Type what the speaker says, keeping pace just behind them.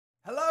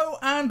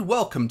and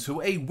welcome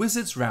to a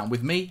Wizard's Round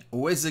with me,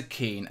 Wizard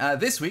Keen.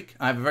 This week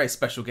I have a very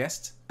special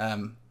guest,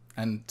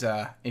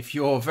 if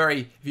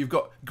you've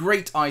got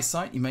great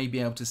eyesight, you may be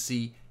able to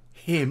see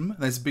him.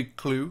 There's a big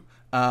clue.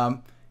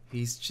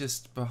 He's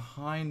just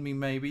behind me,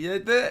 maybe.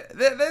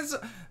 There's.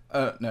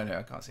 No,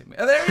 I can't see him.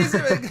 There he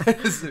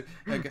is.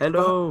 Okay.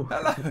 Hello.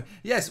 Hello.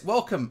 Yes,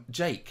 welcome,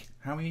 Jake.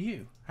 How are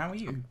you?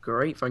 I'm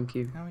great, thank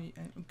you. How are you?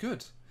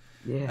 Good.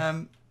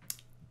 Yeah.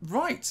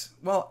 Right.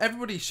 Well,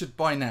 everybody should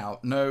by now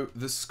know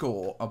the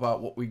score about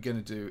what we're going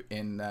to do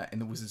in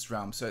the Wizard's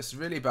Realm. So it's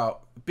really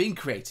about being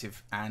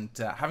creative and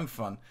having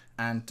fun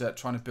and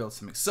trying to build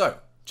something. So,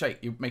 Jake,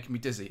 you're making me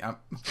dizzy. Oh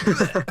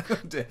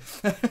dear.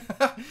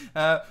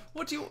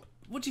 What do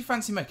you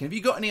fancy making? Have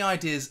you got any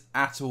ideas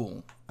at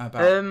all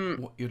about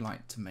what you'd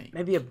like to make?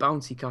 Maybe a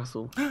bouncy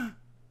castle.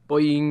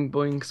 Boing,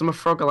 boing. Because I'm a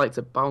frog, I like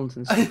to bounce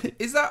and stuff.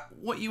 Is that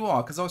what you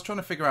are? Because I was trying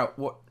to figure out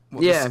what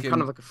yeah,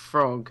 kind of like a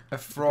frog. A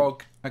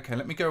frog. Okay,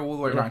 let me go all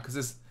the way around,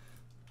 because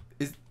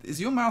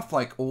is your mouth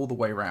like all the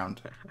way around?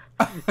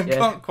 I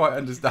can't quite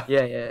understand.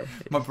 Yeah.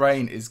 My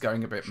brain is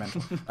going a bit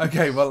mental.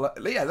 Okay, well,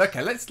 yeah.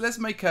 Okay, let's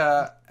make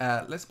a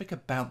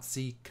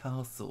bouncy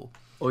castle.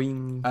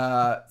 Boing.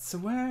 So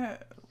where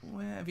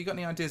have you got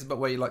any ideas about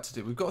where you like to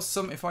do? We've got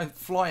some. If I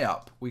fly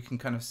up, we can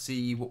kind of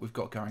see what we've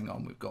got going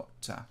on. We've got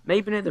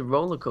maybe near the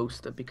roller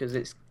coaster, because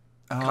it's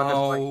kind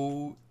of like...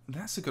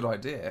 That's a good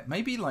idea.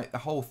 Maybe like the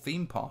whole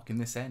theme park in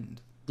this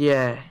end.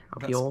 Yeah,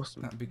 that'd be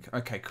awesome. That'd be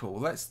okay. Cool.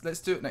 Let's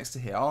do it next to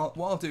here. What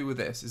I'll do with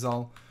this is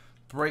I'll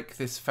break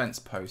this fence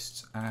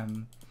post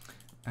and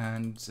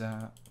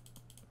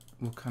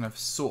we'll kind of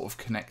sort of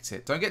connect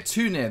it. Don't get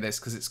too near this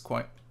because it's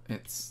like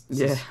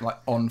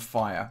on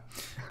fire.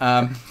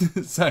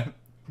 So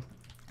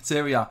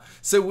here we are.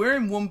 So we're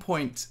in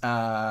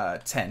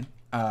 1.10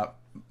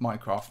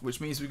 Minecraft, which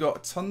means we've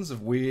got tons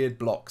of weird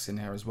blocks in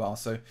here as well.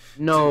 So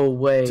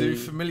to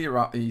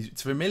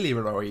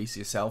familiarize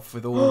yourself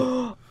with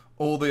all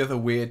the other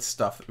weird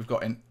stuff that we've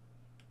got in.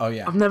 Oh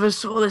yeah, I've never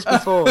saw this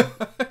before.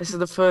 This is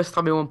the first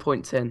time in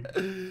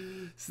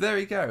 1.10. So there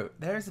we go.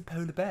 There is a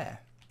polar bear.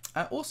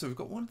 Also, we've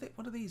got one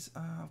of these.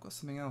 I've got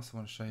something else I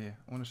want to show you.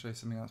 I want to show you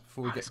something else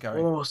before we get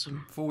going.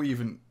 Awesome. Oh,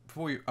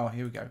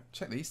 here we go.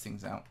 Check these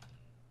things out.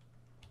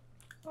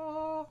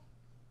 Oh.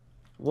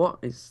 What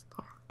is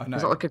that? I know.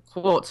 Is that like a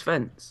quartz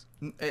fence?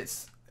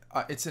 It's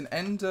an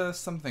ender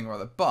something or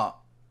other, but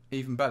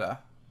even better,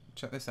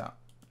 check this out.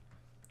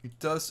 It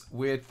does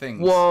weird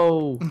things.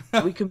 Whoa!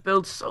 We can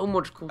build so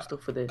much cool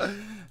stuff with this.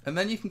 And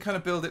then you can kind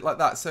of build it like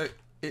that. So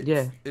it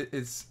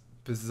is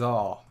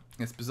bizarre.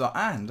 It's bizarre,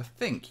 and I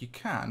think you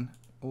can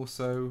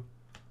also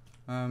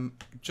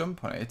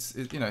jump on it. It's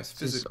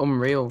physical. It's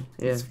unreal.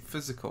 Yeah. It's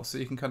physical, so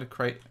you can kind of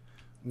create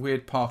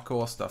weird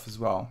parkour stuff as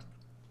well.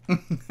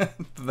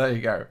 There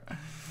you go.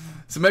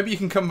 So maybe you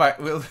can come back.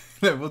 We'll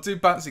do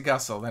Bouncy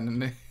Castle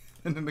then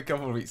in a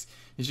couple of weeks.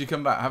 You should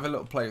come back, have a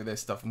little play with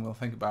this stuff, and we'll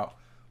think about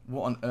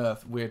what on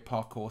earth weird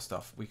parkour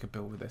stuff we could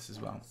build with this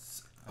as well.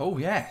 Oh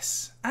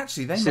yes,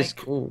 actually they make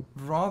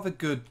rather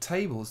good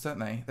tables, don't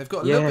they? They've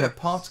got a little bit of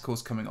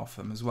particles coming off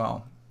them as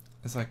well.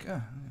 It's like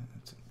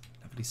it's a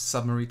lovely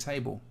submarine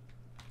table.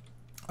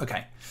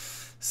 Okay,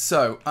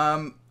 so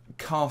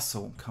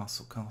castle.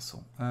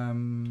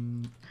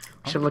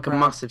 Should have like a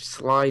massive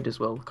slide as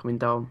well coming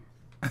down.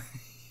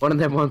 One of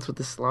them ones with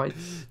the slide.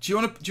 Do you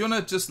want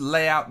to just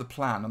lay out the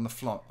plan on the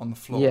floor,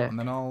 yeah. And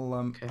then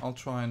I'll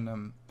try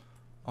and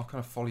I'll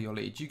kind of follow your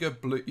lead. You go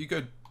blue. You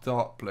go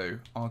dark blue.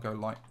 I'll go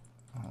light.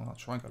 Oh, I'll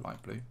try and go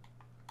light blue.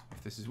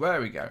 If this is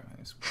where we go.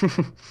 I'll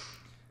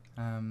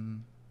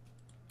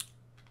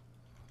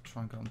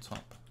try and go on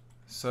top.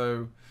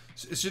 So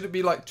should it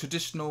be like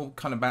traditional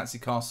kind of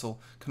bouncy castle,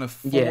 kind of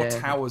four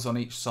towers on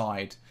each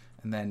side,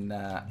 and then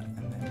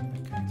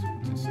okay, so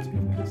we'll just do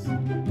this.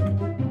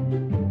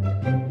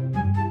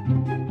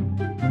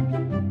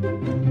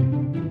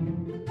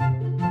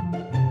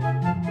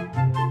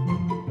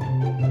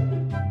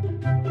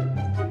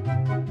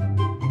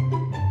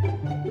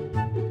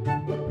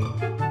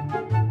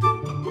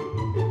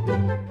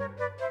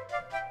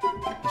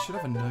 Should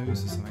have a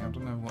nose or something. I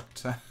don't know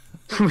what.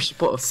 We should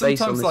put a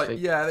face on this thing.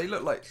 Yeah, they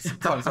look like.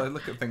 Sometimes I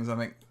look at things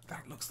and I think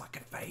that looks like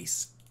a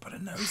face. Put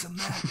a nose on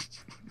there.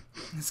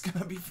 It's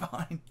gonna be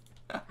fine.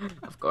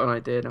 I've got an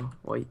idea now.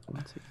 Wait,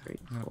 1, 2, 3,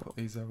 4. I'll put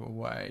these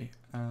away.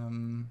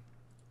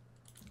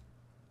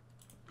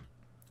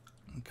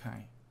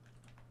 Okay.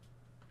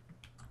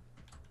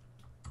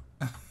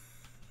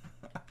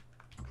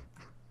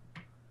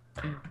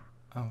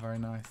 Oh, very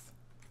nice.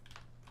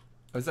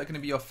 Oh, is that going to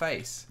be your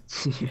face?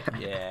 Yeah.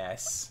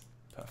 Yes.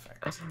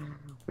 Perfect.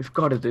 We've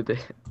got to do this.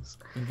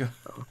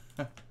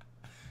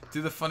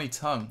 Do the funny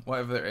tongue,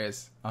 whatever it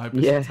is. I hope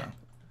it's the tongue.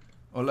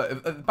 Or look,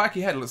 at the back of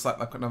your head it looks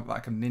like a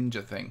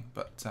ninja thing,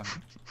 but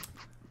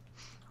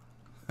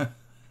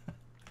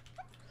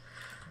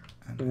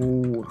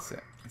Ooh. That's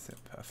it.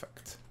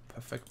 Perfect.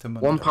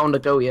 £1 a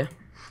go, yeah.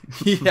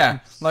 Yeah,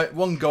 like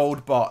one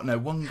gold bar. No,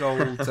 one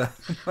gold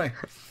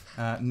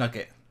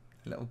nugget.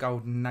 A little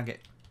golden nugget.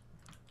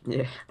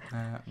 Yeah.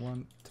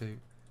 1, 2,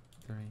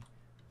 3,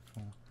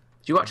 4,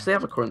 Do you actually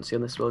have a currency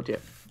on this world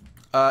yet?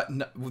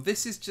 No, well,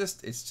 this is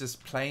it's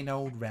just plain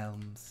old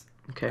realms.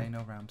 Okay. Plain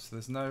old realms. So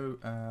there's no,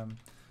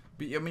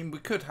 but I mean, we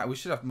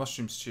should have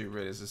mushroom stew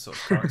really as a sort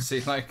of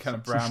currency, like kind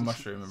of brown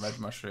mushroom and red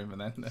mushroom,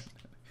 and then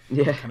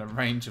Yeah. kind of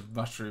range of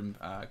mushroom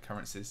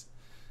currencies.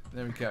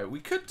 There we go.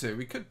 We could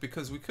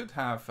because we could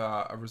have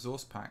a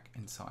resource pack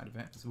inside of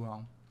it as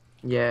well.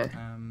 Yeah.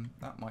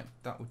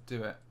 That would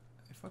do it.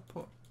 If I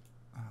put,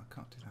 oh, I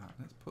can't do that.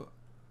 Let's put.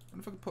 I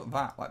wonder if I could put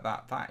that like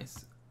that.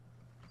 That's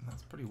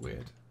pretty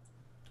weird.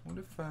 I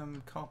wonder if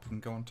carpet can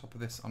go on top of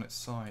this on its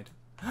side.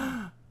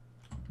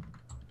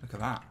 Look at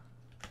that.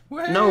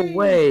 No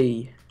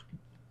way.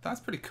 That's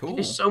pretty cool.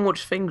 There's so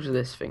much things with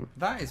this thing.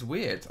 That is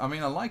weird. I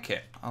mean, I like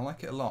it. I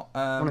like it a lot.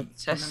 I want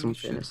to test we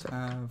something. should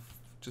have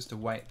just a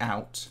way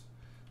out.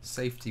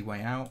 Safety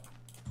way out.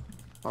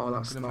 Oh,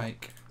 that's I'm gonna not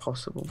make.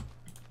 possible.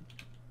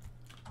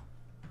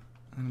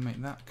 I'm gonna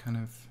make that kind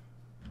of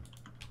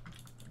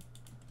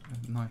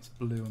a nice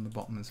blue on the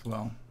bottom as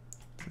well.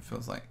 So it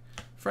feels like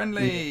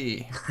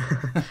friendly.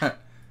 Yeah.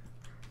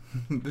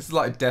 This is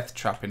like a death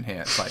trap in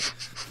here. It's like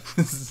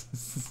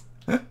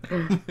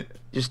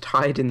just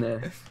hide in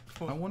there.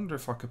 I wonder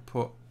if I could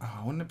put.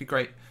 Oh, wouldn't it be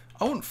great?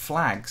 I want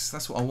flags.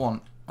 That's what I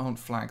want. I want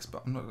flags,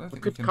 but I'm not. I don't We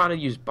think could kind of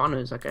use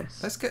banners, I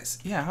guess. Let's get.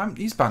 Yeah, I haven't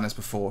used banners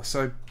before,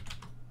 so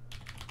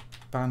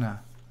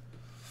banner.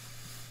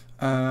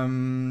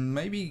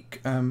 Maybe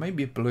a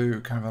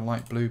blue, kind of a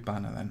light blue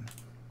banner then.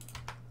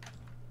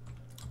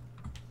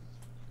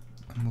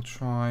 And we'll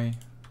try.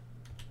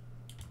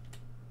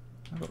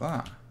 How about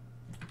that?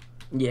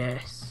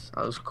 Yes,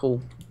 that was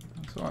cool.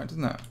 That's alright,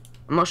 isn't it?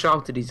 I'm not sure how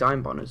to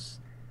design banners.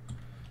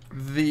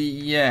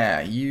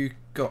 You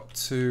got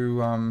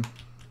to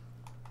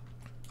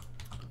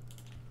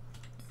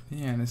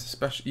yeah, and there's a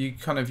special. You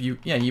kind of you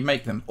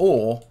make them,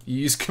 or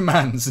you use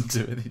commands and do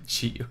it the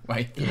cheat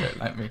way through it,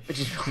 like me.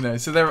 You know,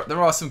 so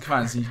there are some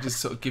commands, and you just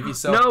sort of give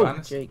yourself. No,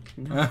 banners. Jake.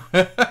 No.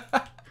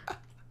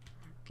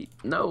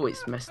 No,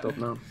 it's messed up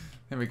now.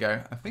 There we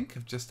go. I think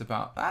of just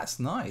about. That's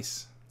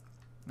nice.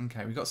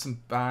 Okay, we got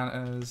some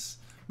banners.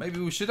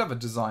 Maybe we should have a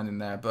design in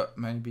there, but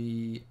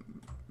maybe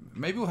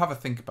we'll have a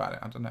think about it.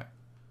 I don't know.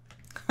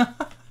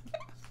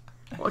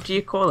 What do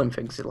you call them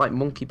things? Is it like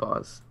monkey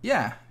bars?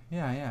 Yeah.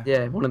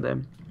 Yeah, one of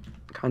them.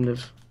 Kind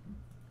of.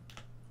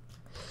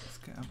 Let's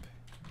get up.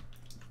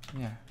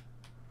 Yeah.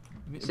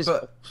 This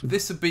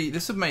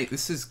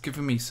This is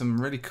giving me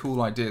some really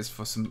cool ideas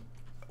for some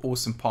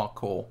awesome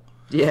parkour.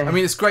 Yeah. I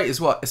mean, it's great as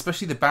well,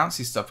 especially the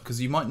bouncy stuff,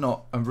 because you might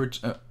not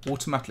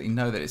automatically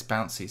know that it's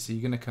bouncy, so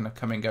you're going to kind of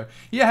come in and go,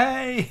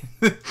 yay!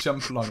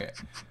 Jump along it.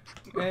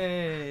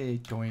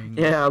 Hey, doing.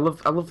 Yeah, I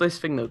love this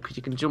thing though, because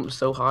you can jump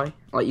so high.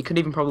 Like you could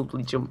even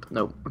probably jump.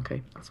 No,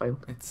 okay, I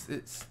failed.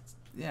 It's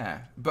yeah,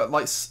 but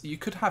like you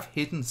could have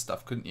hidden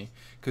stuff, couldn't you?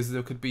 Because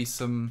there could be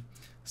some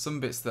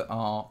bits that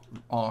are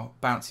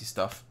bouncy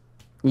stuff.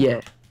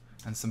 Yeah.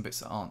 And some bits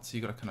that aren't. So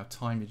you got to kind of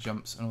time your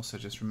jumps and also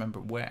just remember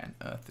where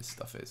on earth this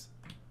stuff is.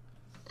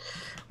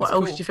 What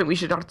else do you think we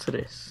should add to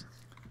this?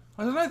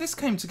 I don't know. This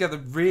came together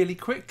really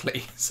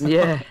quickly. So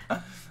Yeah.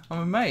 I'm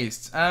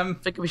amazed. I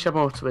think we should have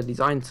more to a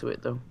design to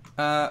it though.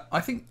 I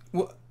think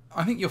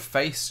your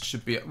face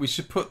should be. We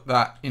should put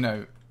that. You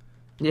know.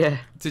 Yeah.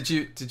 Did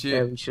you?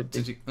 Yeah, we should.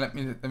 Did you? Let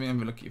me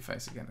have a look at your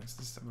face again. Let's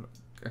just have a look.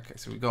 Okay,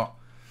 so we got.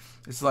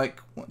 It's like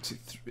 1, 2,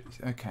 3.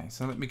 Okay,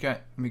 so let me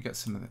get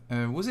some of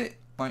it. Was it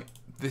like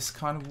this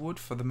kind of wood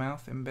for the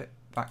mouth in bit?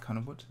 That kind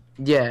of wood.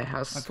 Yeah,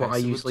 that's Okay, what I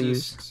usually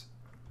use.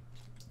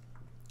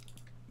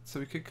 So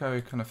we could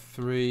go kind of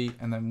 3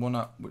 and then 1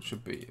 up, which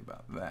would be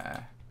about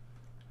there,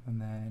 and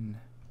then.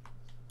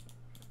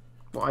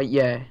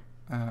 Yeah.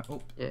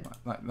 Yeah.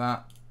 Like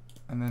that,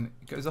 and then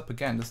it goes up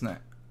again, doesn't it?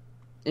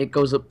 It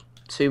goes up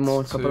 2 more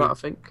on top of that, I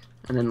think,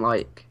 and then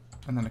like.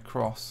 And then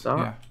across. That?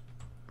 Yeah.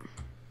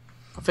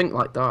 I think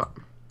like that.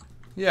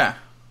 Yeah.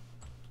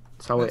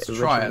 That's how let's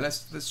try it.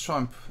 Let's try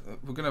and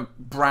we're gonna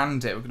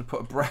brand it. We're gonna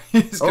put a brand.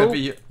 It's gonna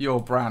be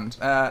your brand.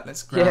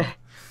 Let's grab. Yeah.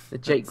 The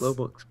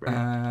JakeGlobox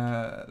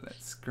brand.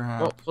 Let's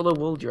grab. What colour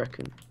wool do you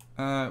reckon?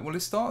 Well,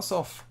 it starts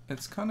off.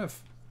 It's kind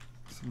of.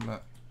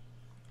 Look.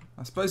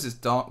 I suppose it's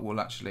dark wool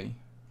actually.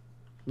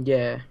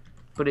 Yeah,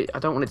 but I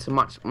don't want it to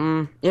match.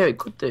 Yeah, it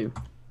could do.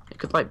 It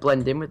could like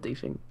blend in with these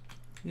things.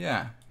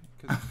 Yeah.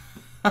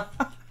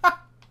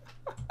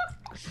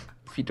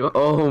 If you don't,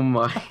 oh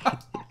my.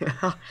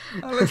 That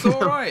looks all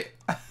right.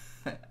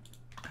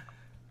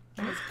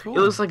 That's cool.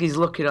 It looks like he's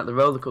looking at the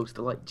roller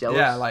coaster, like jealous.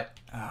 Yeah, like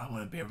I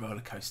want to be a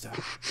roller coaster.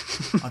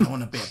 I don't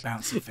want to be a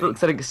bouncy thing. He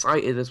looks like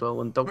excited as well,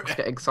 and dogs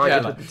get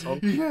excited like, with the tongue.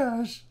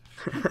 Yes.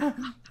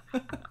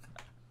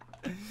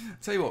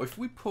 Tell you what, if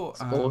we put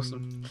That's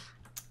awesome.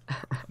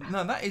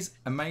 No, that is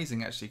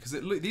amazing actually, because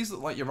these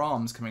look like your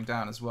arms coming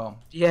down as well.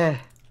 Yeah,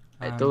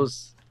 it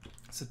does.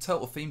 It's a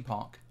total theme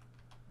park.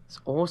 It's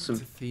awesome.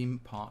 It's a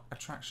theme park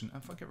attraction.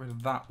 And if I get rid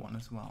of that one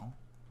as well,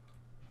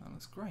 that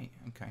looks great.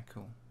 Okay,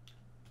 cool.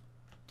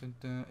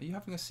 Are you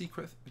having a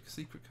secret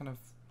kind of?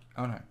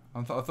 Oh no,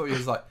 I thought you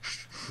was like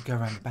go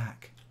around the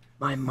back.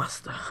 My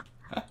master.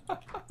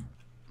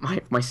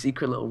 my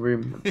secret little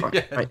room. Right,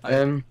 Yeah,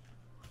 right.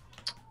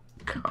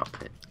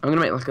 carpet. I'm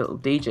gonna make like a little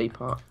DJ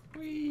part.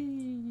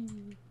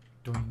 Whee!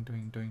 Doing,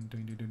 doing, doing,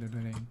 doing, doing, doing,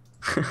 doing.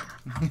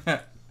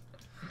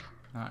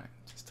 Alright,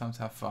 it's time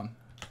to have fun.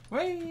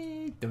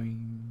 Whee!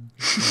 Doing,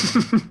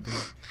 doing, doing.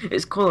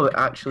 It's cool how it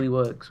actually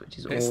works, which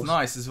is It's awesome.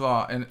 nice as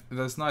well, and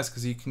that's nice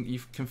because you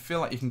can feel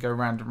like you can go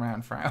round and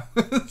round for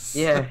hours.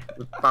 Yeah,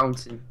 with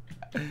bouncing.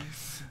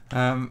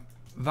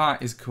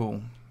 That is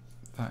cool.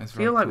 That is I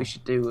very feel like cool. we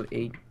should do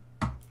a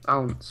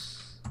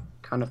bounce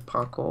kind of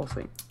parkour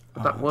thing.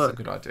 Would that That's work? a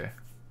good idea.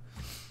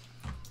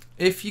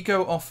 If you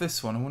go off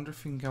this one, I wonder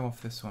if you can go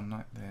off this one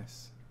like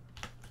this.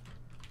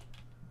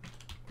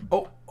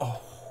 Oh,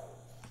 oh,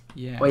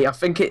 yeah. Wait, I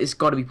think it's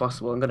got to be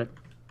possible. I'm gonna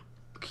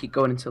keep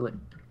going until it.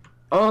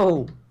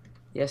 Oh,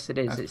 yes, it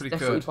is. That's It's pretty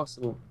definitely good.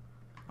 possible.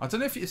 I don't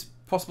know if it's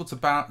possible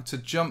to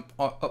jump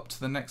up to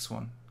the next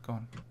one. Go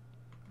on.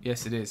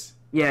 Yes, it is.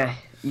 Yeah,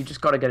 you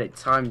just got to get it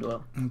timed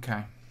well.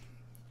 Okay.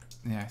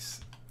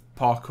 Yes.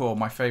 Parkour,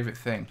 my favourite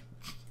thing.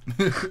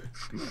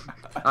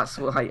 That's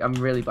why I'm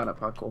really bad at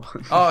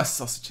parkour. Oh,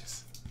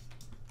 sausages.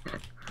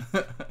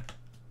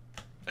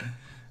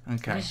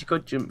 Okay. You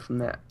could jump from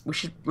there. We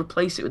should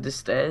replace it with the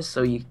stairs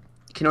so you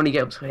can only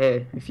get up to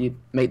here if you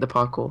make the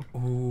parkour.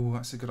 Oh,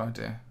 that's a good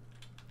idea.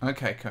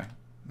 Okay, okay.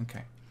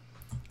 Okay.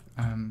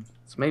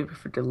 So maybe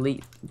if we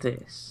delete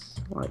this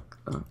like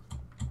that.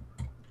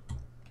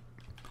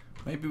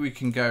 Maybe we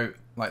can go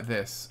like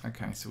this.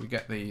 Okay, so we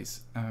get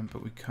these,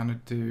 but we kind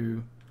of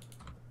do...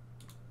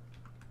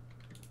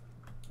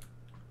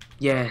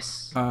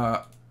 Yes.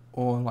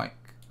 Or like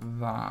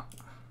that.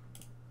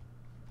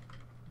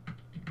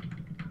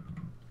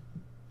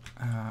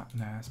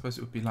 No, I suppose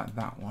it would be like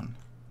that one.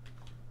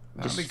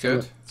 That'd be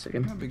good.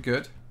 That'd be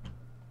good.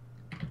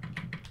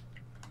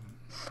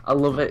 I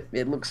love it.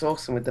 It looks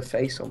awesome with the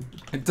face on.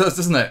 It does,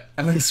 doesn't it?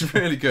 It looks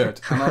really good.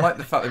 And I like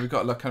the fact that we've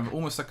got like kind of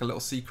almost like a little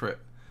secret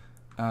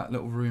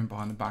little room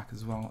behind the back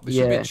as well. There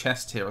should be a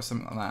chest here or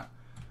something like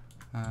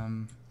that.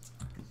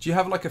 Do you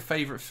have like a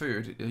favourite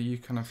food? Are you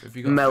kind of have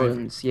you got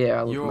melons? Yeah,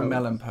 I love You're melons. a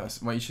melon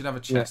person. Well, you should have a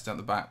chest at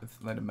the back with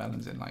a load of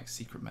melons in, like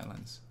secret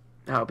melons.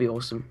 That would be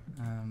awesome.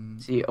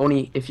 See,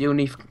 if you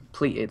only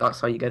complete it, that's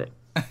how you get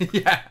it.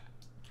 Yeah.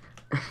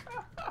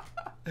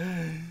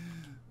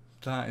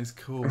 That is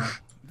cool.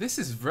 This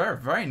is very,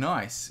 very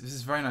nice. This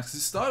is very nice. 'Cause it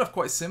started off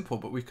quite simple,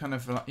 but we kind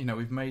of,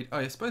 we've made. Oh,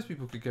 I suppose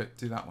people could go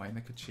do that way and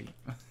they could cheat.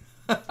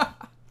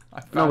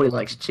 Nobody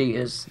likes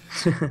cheaters.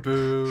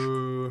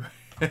 Boo.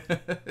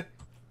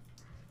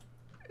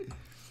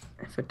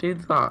 If I do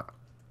that,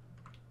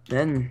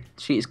 then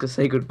cheaters can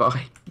say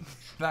goodbye.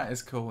 That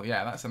is cool.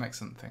 Yeah, that's an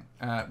excellent thing.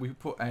 We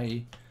put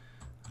a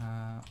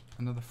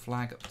another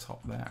flag at the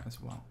top there as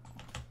well.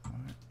 All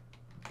right.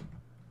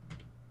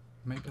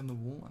 Maybe on the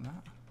wall like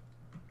that.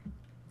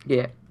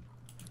 Yeah.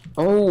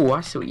 Oh,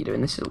 I see what you're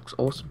doing. This looks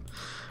awesome.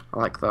 I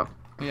like that.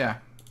 Yeah.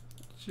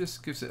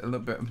 Just gives it a little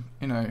bit of,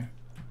 Yeah.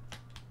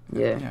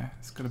 Yeah,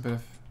 it's got a bit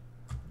of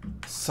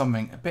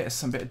something,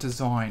 some bit of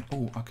design.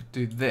 Oh, I could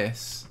do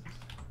this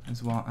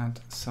as well. Add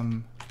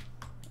some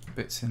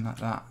bits in like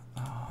that.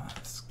 Oh,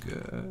 that's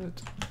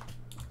good.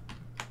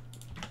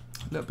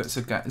 Little bits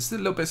of it's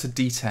little bits of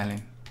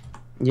detailing.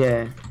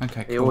 Yeah.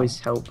 Okay, They cool. always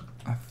help.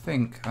 I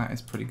think that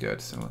is pretty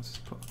good. So let's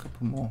put a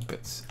couple more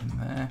bits in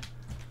there.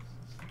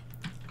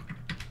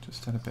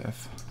 Just add a bit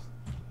of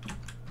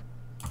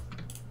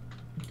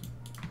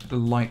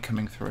light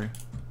coming through.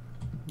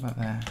 About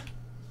there.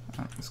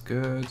 That's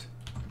good.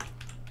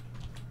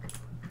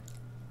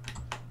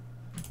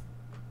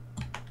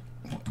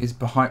 What is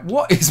behind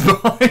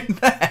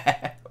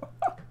there?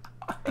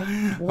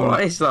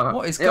 What is that?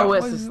 What is Oh, what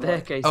it's is- the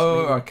staircase.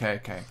 Oh, maybe.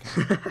 okay.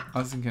 I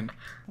was thinking,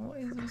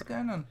 what's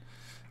going on?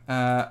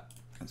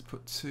 Let's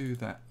put two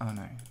there. Oh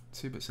no,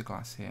 two bits of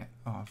glass here.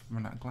 Oh, I've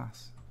run out of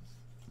glass.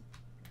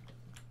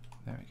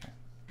 There we go.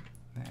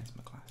 There's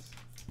my glass.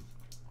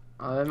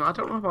 I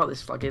don't know about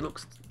this flag. It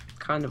looks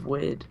kind of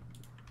weird.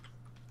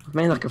 I've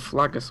made like a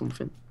flag or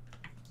something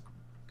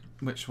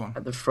Which one?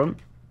 at the front.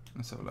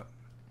 Let's have a look.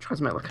 Try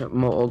to make like a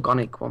more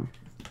organic one.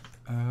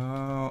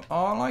 Oh,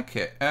 I like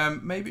it.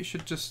 Maybe it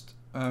should just.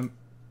 How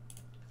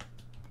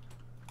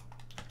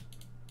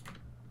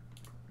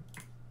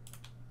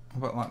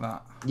about like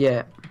that?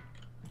 Yeah.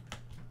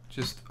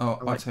 Just I'll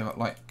like- tell you what,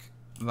 like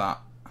that.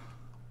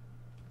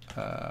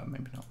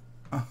 Maybe not.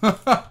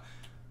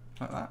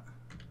 Like that.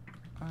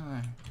 I don't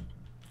know.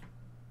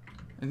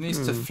 It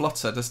needs to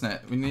flutter, doesn't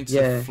it? We need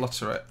to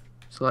flutter it.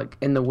 So like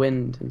in the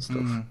wind and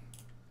stuff.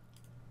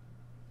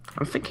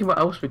 I'm thinking what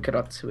else we could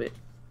add to it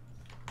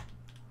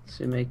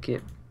to make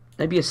it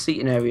maybe a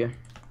seating area.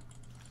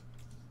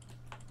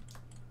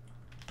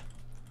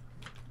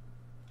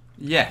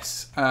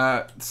 Yes,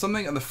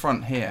 something at the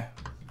front here,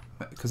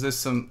 because there's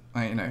some,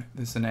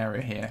 there's an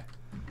area here,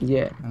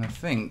 Yeah. and I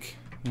think,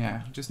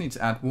 just need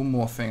to add one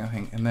more thing, I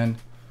think, and then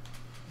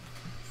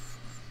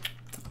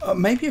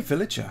maybe a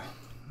villager,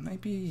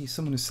 maybe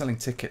someone who's selling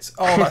tickets.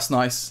 Oh, that's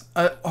nice.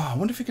 I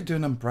wonder if we could do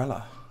an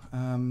umbrella.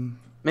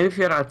 Maybe if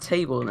you had a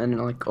table and then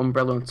like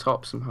umbrella on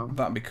top somehow.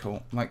 That'd be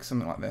cool, like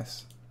something like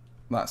this.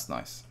 That's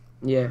nice.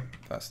 Yeah.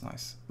 That's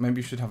nice. Maybe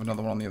you should have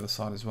another one on the other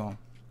side as well.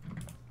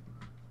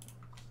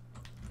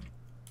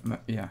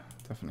 Yeah,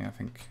 definitely, I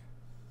think.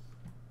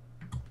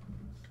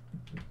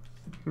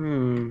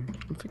 I'm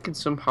thinking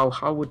somehow,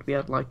 how would we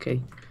add like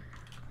a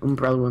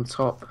umbrella on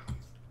top?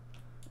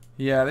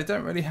 Yeah, they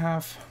don't really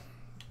have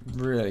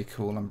really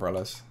cool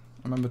umbrellas.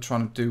 I remember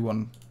trying to do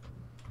one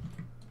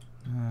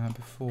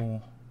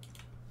before.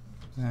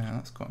 Yeah,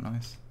 that's quite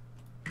nice.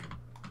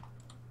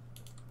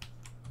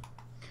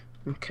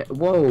 Okay,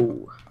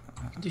 whoa.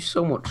 You can do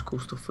so much cool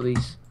stuff for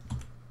these.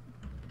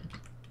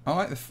 I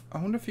like the. I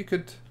wonder if you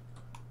could.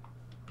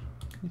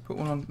 Can you put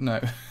one on? No.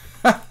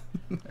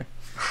 No.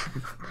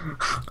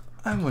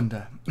 I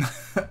wonder.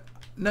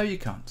 No, you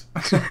can't.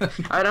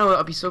 I know,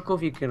 that'd be so cool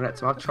if you can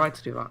rectangle. I've tried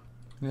to do that.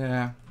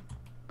 Yeah.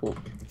 But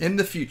in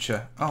the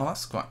future. Oh,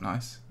 that's quite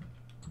nice.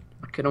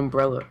 like an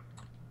umbrella.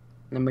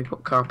 And then we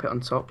put carpet on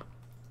top.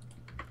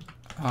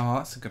 Oh,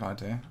 that's a good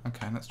idea.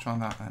 Okay, let's try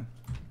that then.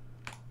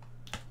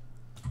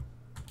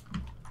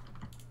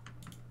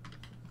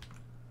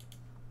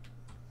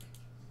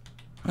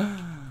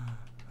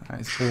 That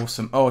is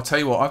awesome. Oh, I'll tell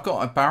you what, I've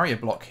got a barrier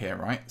block here,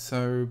 right?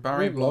 So,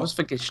 barrier block. I was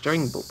thinking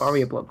string, but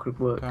barrier block could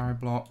work. Barrier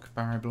block,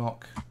 barrier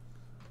block,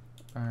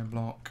 barrier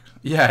block.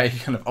 Yeah,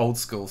 kind of old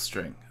school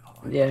string.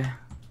 Oh, yeah.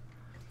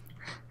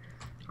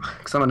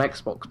 Because I'm an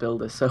Xbox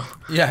builder, so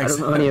yeah, I don't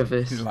know any of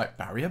this. You're like,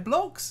 barrier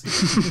blocks?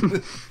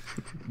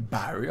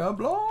 Barrier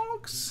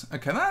blocks?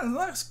 Okay,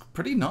 that's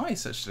pretty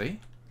nice, actually.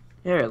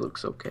 Yeah, it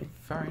looks okay.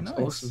 Very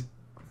nice.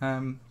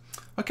 Awesome.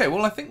 Okay,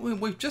 well, I think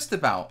we've just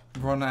about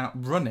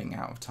running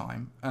out of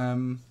time.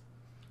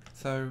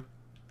 So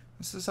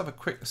let's just have a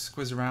quick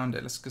squiz around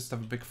it. Let's just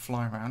have a big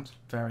fly around.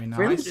 Very nice.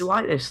 I really do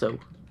like this, though.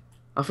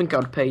 I think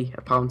I'd pay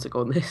 £1 to go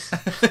on this.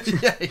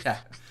 yeah.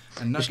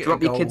 And just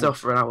drop your kids off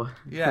for an hour.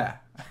 Yeah,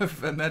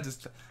 and then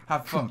just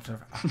have fun for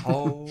a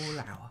whole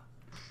hour.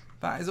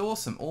 That is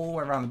awesome. All the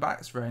way around the back.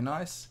 It's very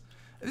nice.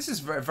 This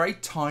is a very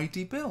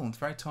tidy build.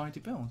 Very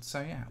tidy build.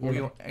 So yeah, all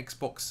your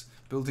Xbox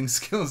building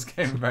skills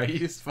came very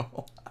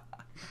useful.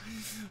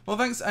 Well,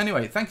 thanks.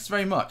 Anyway, thanks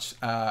very much,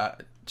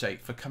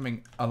 Jake, for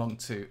coming along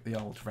to the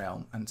old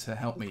realm and to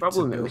help me. No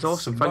problem. It was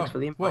awesome. Thanks for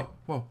the invite.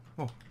 Whoa.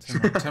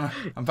 Turn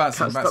around. I'm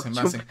bouncing.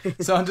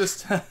 So I'm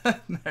just...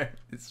 no,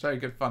 it's very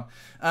good fun.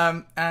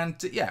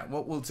 And yeah,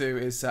 what we'll do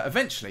is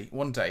eventually,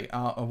 one day,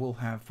 I will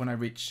have, when I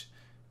reach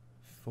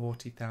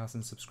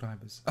 40,000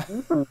 subscribers.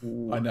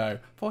 I know,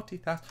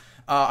 40,000.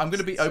 I'm going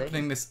to be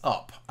opening this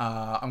up.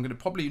 I'm going to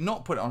probably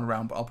not put it on a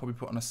round, but I'll probably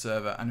put it on a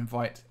server and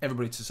invite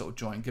everybody to sort of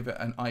join, give it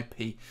an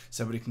IP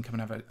so everybody can come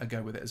and have a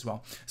go with it as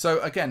well. So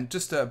again,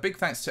 just a big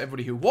thanks to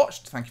everybody who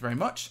watched. Thank you very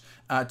much.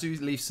 Do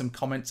leave some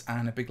comments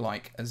and a big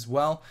like as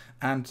well.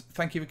 And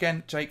thank you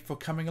again, Jake, for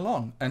coming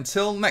along.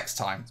 Until next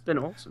time. It's been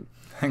awesome.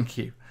 Thank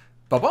you.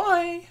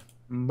 Bye-bye.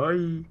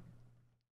 Bye.